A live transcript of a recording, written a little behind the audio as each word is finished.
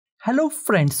Hello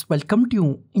friends, welcome to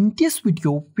you. In this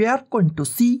video, we are going to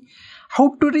see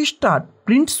how to restart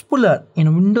Print Spooler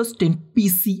in Windows 10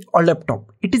 PC or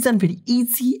laptop. It is a very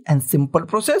easy and simple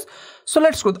process. So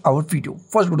let's go to our video.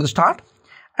 First go to the start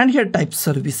and here type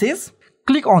services.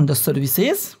 Click on the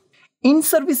services. In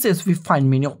services, we find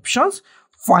many options.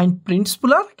 Find Print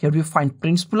Spooler. Here we find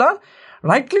Print Spooler.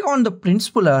 Right click on the Print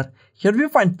Spooler. Here we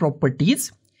find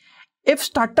properties. If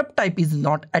startup type is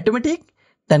not automatic,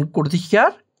 then go to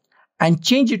here and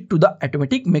change it to the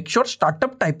automatic. Make sure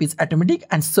startup type is automatic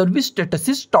and service status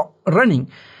is stop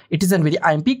running. It is a very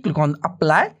IMP. Click on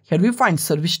apply. Here we find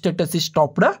service status is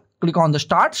stopped. Click on the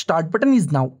start button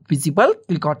is now visible.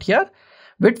 Click out here.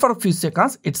 Wait for a few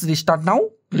seconds. It's restart now.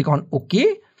 Click on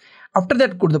OK. After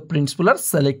that, go to the Print Spooler.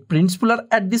 Select Print Spooler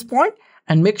at this point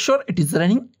and make sure it is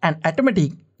running and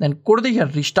automatic. Then go to the here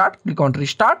restart. Click on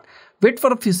restart. Wait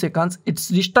for a few seconds. It's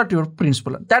restart your Print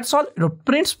Spooler. That's all. Your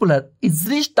Print Spooler is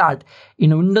restart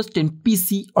in Windows 10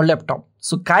 PC or laptop.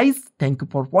 So guys, thank you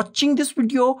for watching this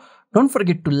video. Don't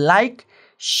forget to like,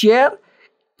 share,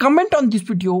 comment on this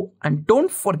video, and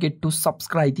don't forget to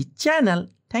subscribe the channel.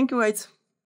 Thank you guys.